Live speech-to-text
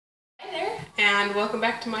and welcome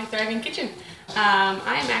back to my thriving kitchen.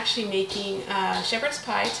 I am actually making shepherd's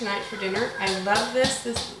pie tonight for dinner. I love this.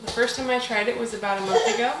 The first time I tried it was about a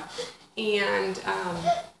month ago, and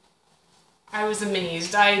I was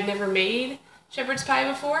amazed. I had never made shepherd's pie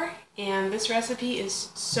before, and this recipe is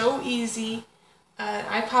so easy.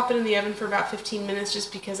 I pop it in the oven for about 15 minutes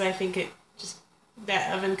just because I think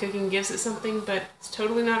that oven cooking gives it something, but it's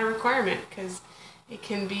totally not a requirement because it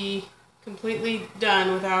can be completely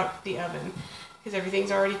done without the oven because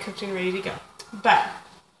everything's already cooked and ready to go. But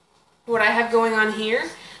what I have going on here,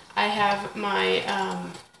 I have my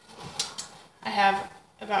I have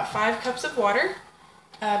about 5 cups of water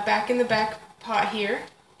back in the back pot here,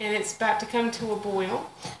 and it's about to come to a boil.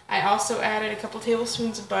 I also added a couple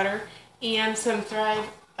tablespoons of butter and some Thrive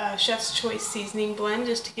Chef's Choice seasoning blend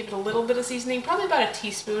just to give it a little bit of seasoning. Probably about a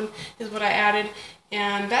teaspoon is what I added,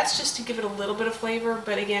 and that's just to give it a little bit of flavor,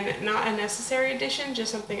 but again, not a necessary addition,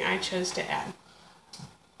 just something I chose to add.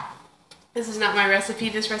 This is not my recipe.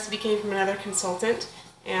 This recipe came from another consultant,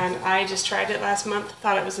 and I just tried it last month,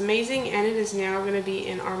 thought it was amazing, and it is now going to be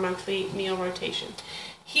in our monthly meal rotation.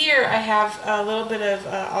 Here I have a little bit of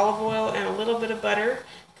olive oil and a little bit of butter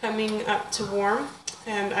coming up to warm,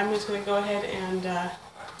 and I'm just going to go ahead and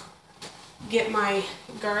get my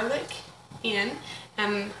garlic in,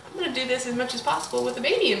 and I'm going to do this as much as possible with the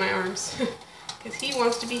baby in my arms because he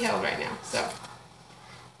wants to be held right now. So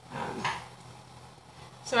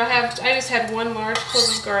I just had 1 large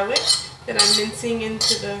clove of garlic that I'm mincing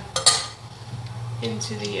into the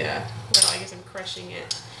well, I guess I'm crushing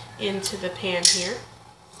it into the pan here,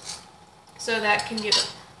 so that can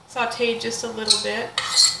get sauteed just a little bit.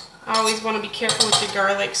 I always want to be careful with your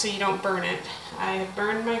garlic so you don't burn it. I have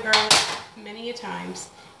burned my garlic many a times,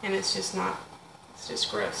 and it's just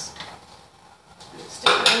gross. I'm going to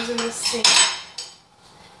stick those in the sink,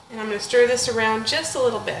 and I'm going to stir this around just a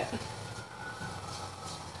little bit.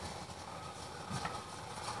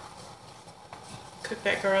 Cook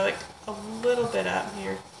that garlic a little bit up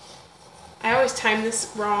here. I always time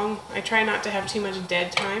this wrong. I try not to have too much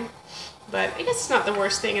dead time, but I guess it's not the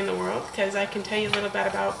worst thing in the world because I can tell you a little bit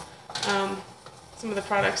about some of the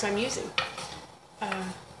products I'm using.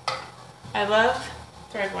 I love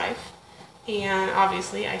Thrive Life, and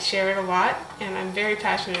obviously I share it a lot, and I'm very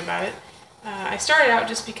passionate about it. I started out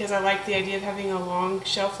just because I like the idea of having a long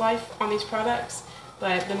shelf life on these products,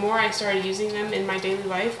 but the more I started using them in my daily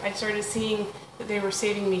life, I started seeing that they were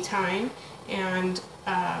saving me time, and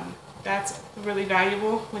that's really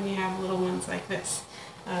valuable when you have little ones like this.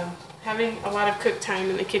 Having a lot of cook time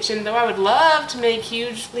in the kitchen, though I would love to make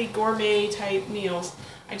hugely gourmet type meals,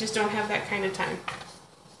 I just don't have that kind of time.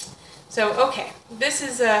 So okay, this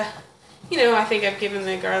is I think I've given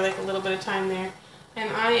the garlic a little bit of time there, and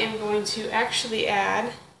I am going to actually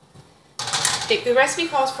add, the recipe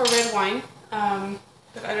calls for red wine,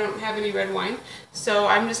 but I don't have any red wine, so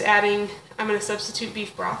I'm going to substitute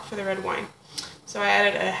beef broth for the red wine. So I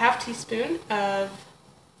added a ½ teaspoon of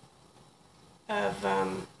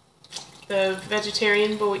the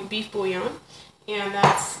vegetarian beef bouillon, and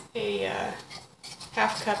that's a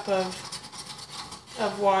 ½ cup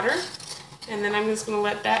of water, and then I'm just going to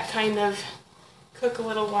let that kind of cook a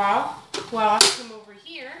little while I come over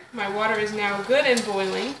here. My water is now good and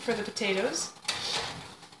boiling for the potatoes.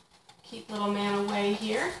 Keep little man away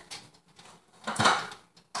here.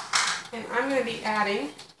 And I'm going to be adding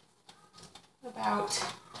about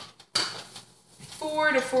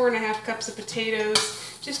 4 to 4½ cups of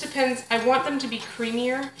potatoes. Just depends. I want them to be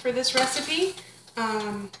creamier for this recipe,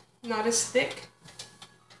 not as thick.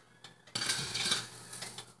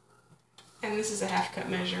 And this is a ½ cup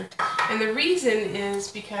measure. And the reason is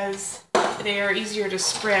because they are easier to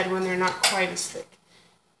spread when they're not quite as thick.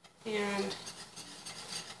 And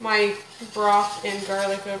my broth and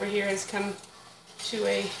garlic over here has come to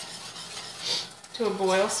a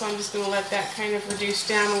boil, so I'm just going to let that kind of reduce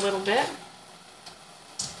down a little bit.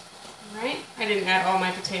 Alright, I didn't add all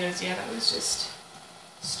my potatoes yet, I was just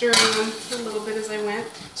stirring them a little bit as I went.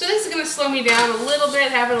 So this is going to slow me down a little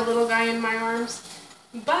bit, having a little guy in my arms,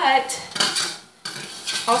 but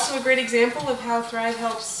also a great example of how Thrive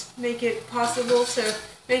helps make it possible to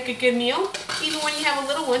make a good meal, even when you have a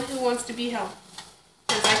little one who wants to be held.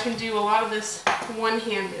 Because I can do a lot of this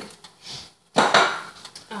one-handed.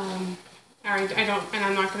 And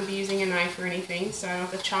I'm not going to be using a knife or anything, so I don't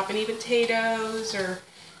have to chop any potatoes, or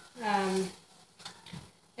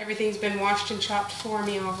everything's been washed and chopped for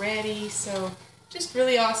me already, so just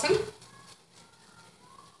really awesome.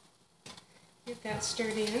 Get that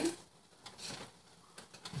stirred in.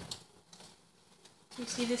 You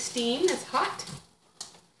see the steam? It's hot.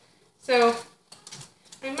 So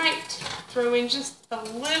I might throw in just a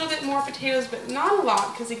little bit more potatoes, but not a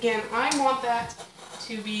lot, because again, I want that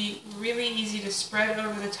to be really easy to spread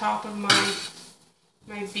over the top of my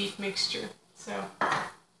beef mixture. So,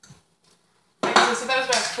 like I said, so that was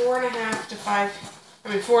about 4 to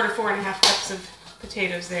 4.5 cups of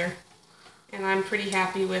potatoes there. And I'm pretty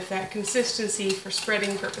happy with that consistency for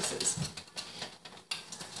spreading purposes.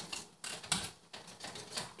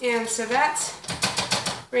 And so that's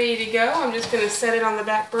ready to go. I'm just going to set it on the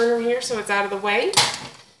back burner here so it's out of the way.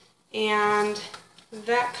 And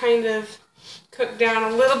that kind of cooked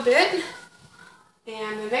down a little bit.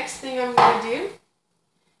 And the next thing I'm going to do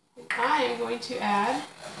is I am going to add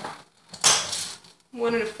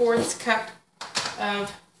 1 1/4 cup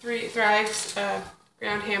of Thrive's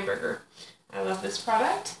ground hamburger. I love this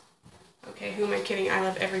product. Okay, who am I kidding? I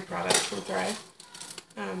love every product from Thrive.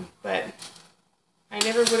 But I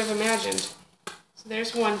never would have imagined. So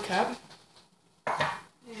there's 1 cup.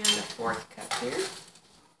 And a 4th cup here.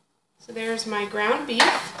 So there's my ground beef.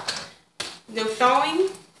 No thawing,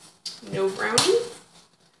 no browning.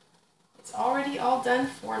 It's already all done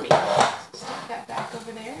for me. So stick that back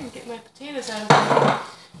over there and get my potatoes out of the way. I'm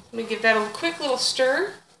going to give that a quick little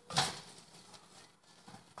stir.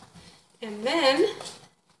 And then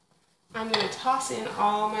I'm going to toss in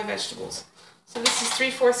all my vegetables. So this is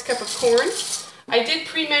 3/4 cup of corn. I did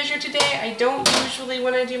pre-measure today. I don't usually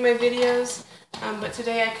when I do my videos, but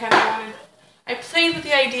today I played with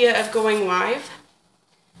the idea of going live,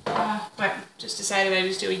 but just decided I'd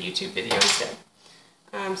just do a YouTube video instead.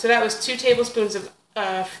 So that was 2 tablespoons of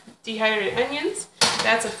dehydrated onions.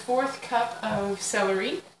 That's a 1/4 cup of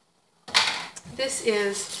celery. This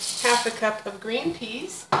is 1/2 cup of green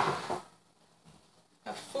peas.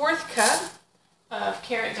 A 1/4 cup of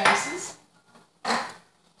carrot dices.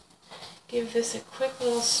 Give this a quick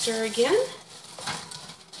little stir again.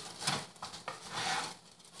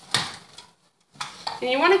 And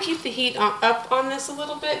you want to keep the heat up on this a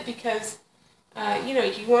little bit because, you know,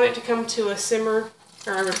 you want it to come to a simmer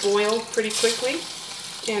or a boil pretty quickly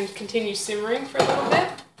and continue simmering for a little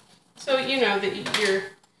bit. So you know that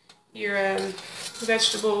your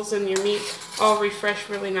vegetables and your meat all refresh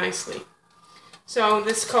really nicely. So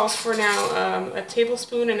this calls for now 1.5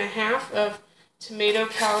 tablespoons of tomato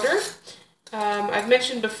powder. I've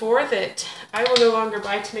mentioned before that I will no longer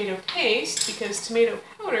buy tomato paste because tomato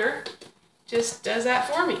powder just does that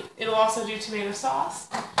for me. It'll also do tomato sauce,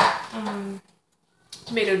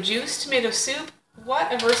 tomato juice, tomato soup.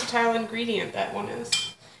 What a versatile ingredient that one is.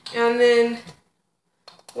 And then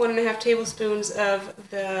 1.5 tablespoons of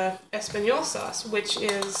the Espagnole sauce, which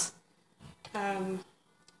is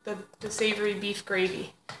the savory beef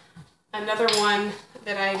gravy. Another one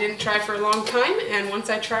that I didn't try for a long time, and once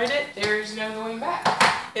I tried it, there's no going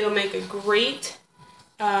back. It'll make a great,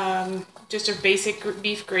 just a basic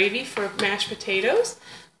beef gravy for mashed potatoes,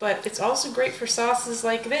 but it's also great for sauces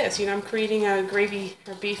like this. You know, I'm creating a gravy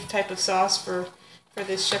or beef type of sauce for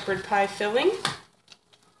this shepherd pie filling,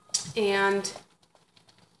 and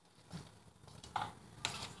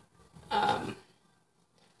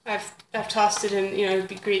I've tossed it in, you know, it'd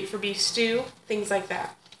be great for beef stew, things like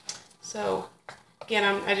that. So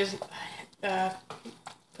again, I just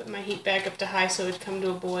put my heat back up to high so it'd come to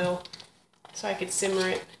a boil so I could simmer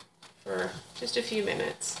it for just a few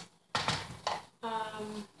minutes.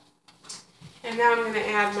 And now I'm going to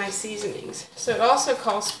add my seasonings. So it also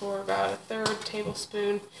calls for about 1/3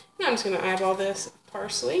 tablespoon. And I'm just going to eyeball this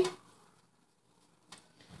parsley.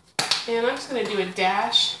 And I'm just going to do a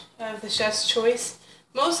dash of the Chef's Choice,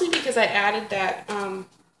 mostly because I added that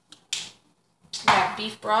that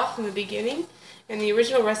beef broth in the beginning, and the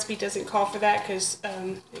original recipe doesn't call for that because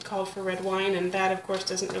it called for red wine, and that of course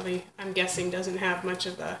doesn't really, I'm guessing, doesn't have much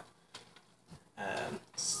of a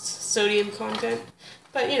sodium content,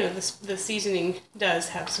 but you know, the seasoning does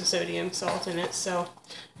have some sodium salt in it, so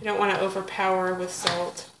I don't want to overpower with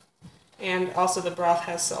salt, and also the broth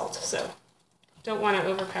has salt, so don't want to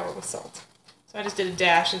overpower with salt. So I just did a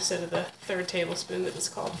dash instead of the 1/3 tablespoon that was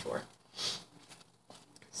called for.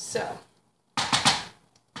 So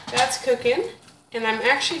that's cooking, and I'm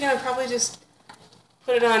actually going to probably just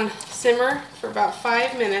put it on simmer for about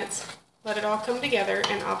 5 minutes, let it all come together,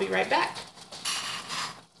 and I'll be right back.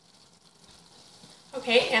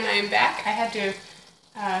 Okay, and I'm back. I had to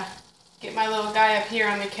get my little guy up here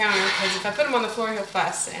on the counter because if I put him on the floor, he'll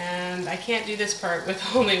fuss, and I can't do this part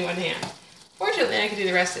with only one hand. Fortunately, I can do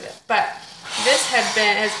the rest of it, but this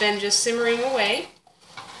has been just simmering away,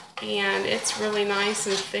 and it's really nice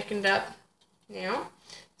and thickened up now.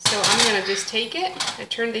 So I'm going to just take it, I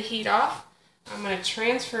turn the heat off, I'm going to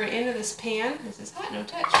transfer it into this pan. This is hot, no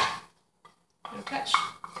touch. No touch.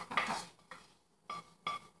 Hot, hot.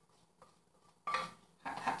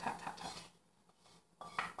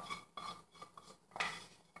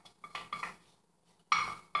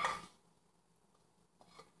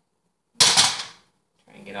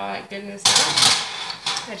 get all that goodness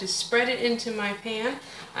out. I just spread it into my pan.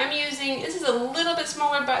 I'm using, this is a little bit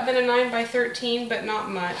smaller than a 9 by 13, but not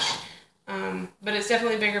much. But it's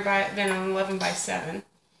definitely bigger than an 11 by 7.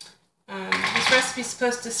 This recipe is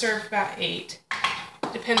supposed to serve about 8.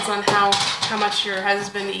 Depends on how much your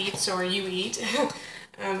husband eats or you eat.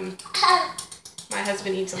 My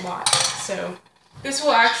husband eats a lot, so this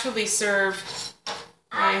will actually serve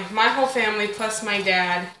my whole family plus my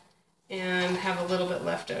dad, and have a little bit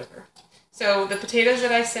left over. So the potatoes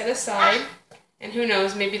that I set aside, and who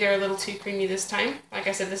knows, maybe they're a little too creamy this time. Like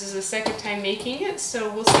I said, this is the second time making it,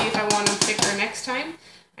 so we'll see if I want them thicker next time.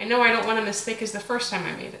 I know I don't want them as thick as the first time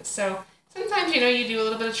I made it, so sometimes, you know, you do a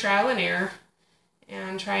little bit of trial and error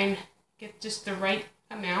and try and get just the right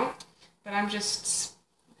amount. But I'm just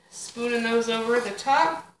spooning those over the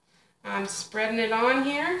top. I'm spreading it on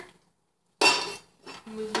here.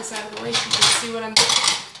 Move this out of the way so you can see what I'm doing.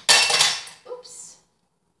 Oops.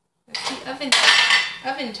 That's the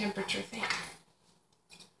oven temperature thing.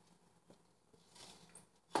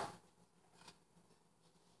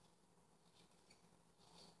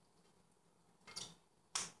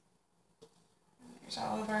 There's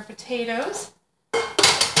all of our potatoes.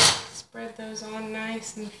 Spread those on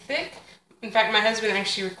nice and thick. In fact, my husband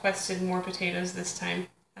actually requested more potatoes this time.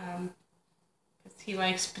 Because he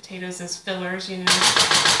likes potatoes as fillers, you know.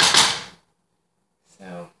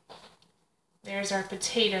 So, there's our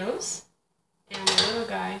potatoes. And the little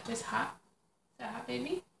guy is hot. Is that hot,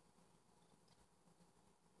 baby?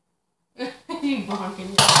 You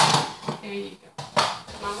bonking. There you go.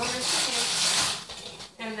 Mama,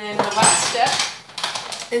 and then the last step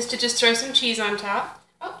is to just throw some cheese on top.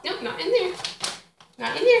 Oh, no, not in there.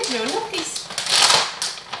 Not in there. No, please.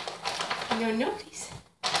 No, please.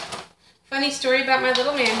 Funny story about my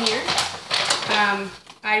little man here.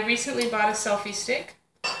 I recently bought a selfie stick.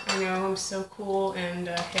 I know, I'm so cool and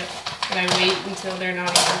hip, but I wait until they're not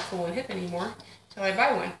even cool and hip anymore until I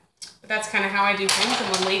buy one. But that's kind of how I do things.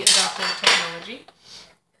 I'm a late adopter of technology.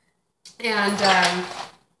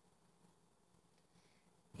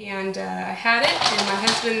 And I had it, and my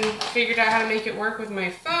husband figured out how to make it work with my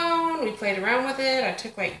phone. We played around with it. I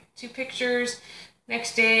took like 2 pictures.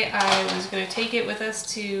 Next day, I was going to take it with us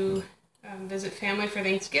to visit family for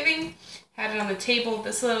Thanksgiving. Had it on the table.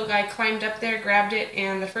 This little guy climbed up there, grabbed it,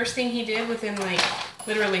 and the first thing he did within like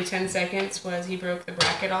literally 10 seconds was he broke the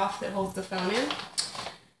bracket off that holds the phone in.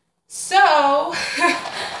 So,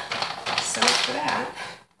 so much for that.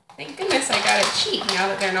 Thank goodness I got it cheap now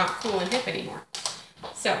that they're not cool and hip anymore.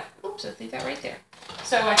 So, oops, I'll leave that right there.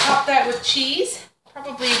 So I topped that with cheese.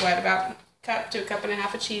 Probably, what, about a cup to a cup and a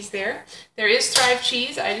half of cheese there. There is Thrive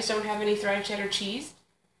cheese. I just don't have any Thrive cheddar cheese.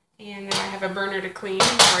 And then I have a burner to clean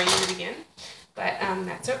before I use it again. But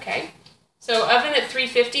that's okay. So oven at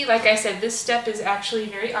 350. Like I said, this step is actually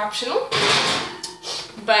very optional.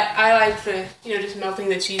 But I like the, you know, just melting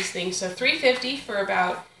the cheese thing. So 350 for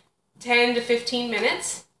about 10 to 15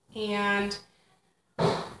 minutes. And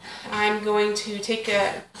I'm going to take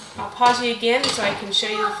I'll pause you again so I can show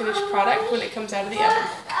you the finished product when it comes out of the oven.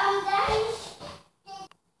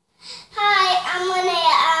 Hi, I'm gonna,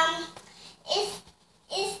 it's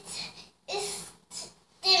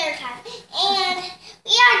dinner time, and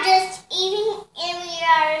we are just eating, and we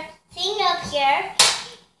are sitting up here.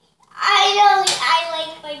 I know I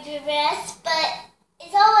like my dress, but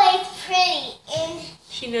it's always pretty, and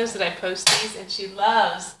she knows that I post these, and she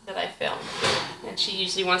loves that I film, and she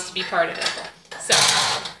usually wants to be part of it. So,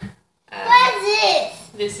 what's this?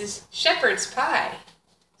 This is shepherd's pie.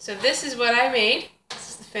 So this is what I made.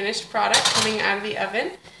 This is the finished product coming out of the oven.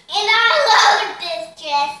 And I love this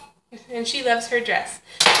dress. And she loves her dress.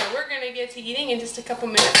 So we're going to get to eating in just a couple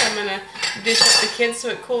minutes. I'm going to dish up the kids so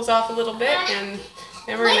it cools off a little bit, and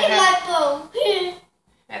then we're going to have... my bowl.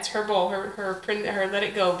 That's her bowl, her Let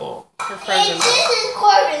It Go bowl, her frozen bowl. And this is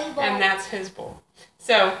Corbin's bowl. And that's his bowl.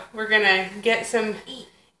 So we're going to get some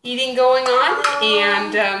eating going on,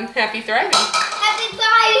 and happy thriving. Happy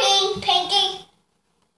thriving, pancake.